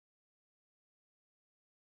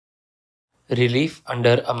Relief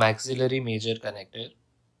under a maxillary major connector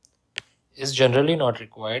is generally not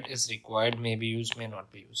required, is required, may be used, may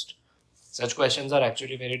not be used. Such questions are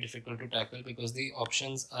actually very difficult to tackle because the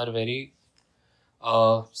options are very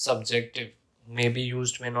subjective. May be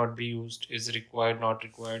used, may not be used, is required, not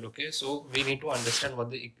required. Okay, so we need to understand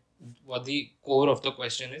what the core of the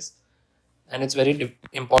question is, and it's very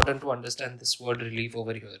important to understand this word relief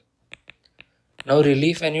over here. Now,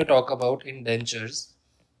 relief, when you talk about in dentures,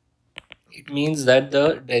 it means that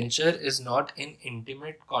the denture is not in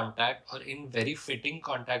intimate contact or in very fitting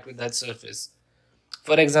contact with that surface.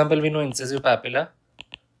 For example, we know incisive papilla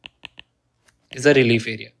is a relief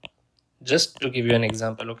area. Just to give you an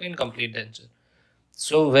example, okay, in complete denture.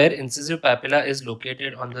 So where incisive papilla is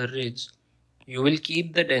located on the ridge, you will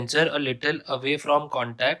keep the denture a little away from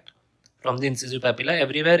contact from the incisive papilla.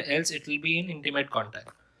 Everywhere else it will be in intimate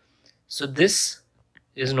contact. So this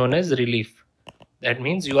is known as relief. That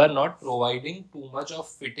means you are not providing too much of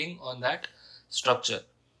fitting on that structure.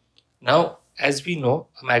 Now, as we know,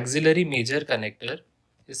 a maxillary major connector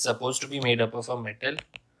is supposed to be made up of a metal.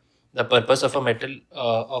 The purpose of a metal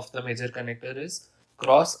of the major connector is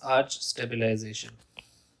cross arch stabilization.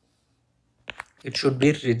 It should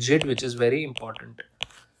be rigid, which is very important,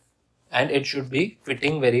 and it should be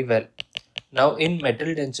fitting very well. Now, in metal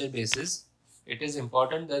denture bases, it is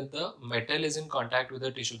important that the metal is in contact with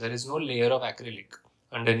the tissue. There is no layer of acrylic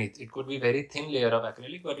underneath. It could be very thin layer of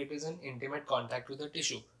acrylic, but it is in intimate contact with the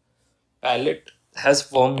tissue. Palate has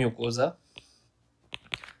firm mucosa.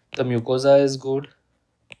 The mucosa is good.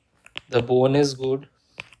 The bone is good,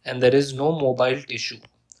 and there is no mobile tissue.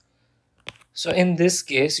 So in this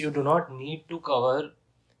case, you do not need to cover,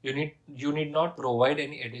 you need not provide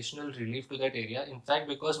any additional relief to that area. In fact,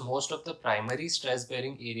 because most of the primary stress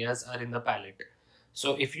bearing areas are in the palate.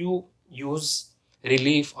 So if you use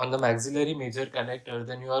relief on the maxillary major connector,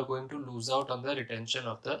 then you are going to lose out on the retention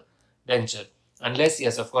of the denture. Unless,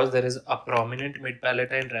 yes, of course, there is a prominent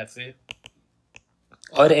mid-palatine raphe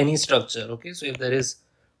or any structure. Okay, so if there is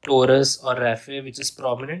torus or raphe which is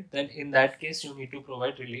prominent, then in that case you need to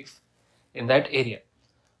provide relief in that area.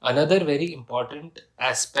 Another very important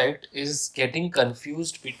aspect is getting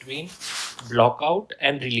confused between blockout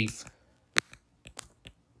and relief.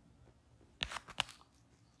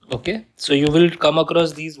 Okay, so you will come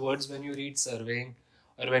across these words when you read surveying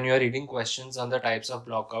or when you are reading questions on the types of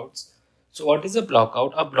blockouts. So what is a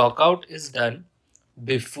blockout? A blockout is done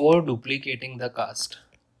before duplicating the cast.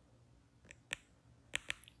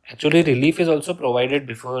 Actually, relief is also provided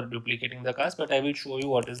before duplicating the cast, but I will show you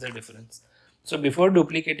what is the difference. So before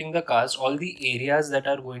duplicating the cast, all the areas that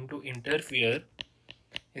are going to interfere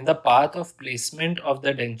in the path of placement of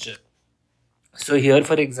the denture. So here,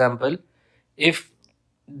 for example, if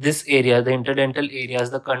this area, the interdental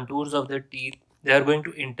areas, the contours of the teeth, they are going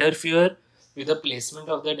to interfere with the placement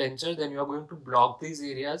of the denture, then you are going to block these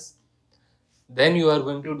areas. Then you are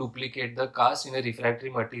going to duplicate the cast in a refractory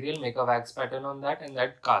material, make a wax pattern on that, and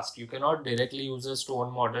that cast. You cannot directly use a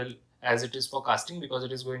stone model as it is for casting because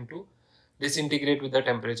it is going to disintegrate with the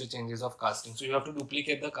temperature changes of casting. So you have to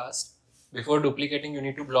duplicate the cast. Before duplicating, you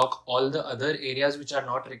need to block all the other areas which are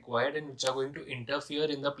not required and which are going to interfere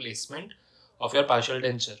in the placement of your partial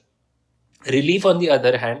denture. Relief, on the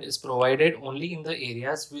other hand, is provided only in the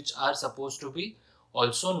areas which are supposed to be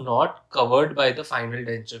also not covered by the final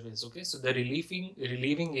denture base. Okay, so the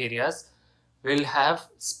relieving areas will have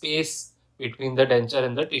space between the denture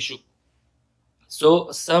and the tissue.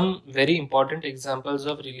 So some very important examples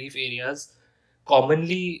of relief areas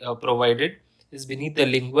commonly provided is beneath the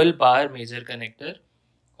lingual bar major connector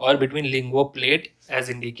or between linguoplate as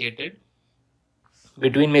indicated,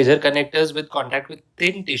 between major connectors with contact with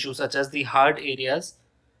thin tissue such as the hard areas,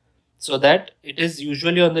 so that it is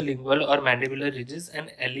usually on the lingual or mandibular ridges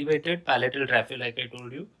and elevated palatal raphe like I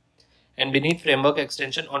told you, and beneath framework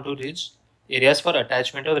extension onto ridge areas for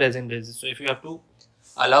attachment of resin bases. So if you have to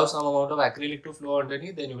allow some amount of acrylic to flow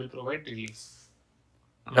underneath, then you will provide relief.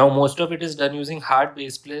 Now most of it is done using hard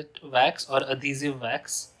base plate wax or adhesive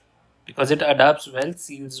wax because it adapts well,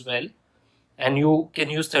 seals well, and you can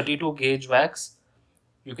use 32 gauge wax.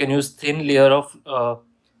 You can use thin layer of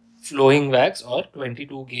flowing wax or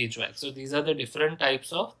 22 gauge wax. So these are the different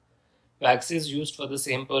types of waxes used for the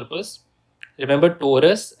same purpose. Remember,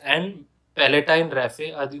 torus and palatine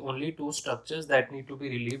raphe are the only two structures that need to be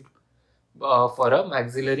relieved for a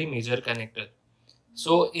maxillary major connector.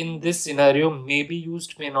 So in this scenario, may be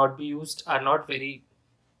used, may not be used are not very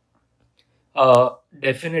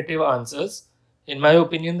definitive answers. In my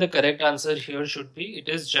opinion, the correct answer here should be it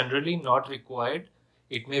is generally not required.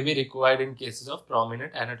 It may be required in cases of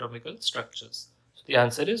prominent anatomical structures. So the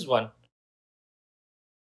answer is 1.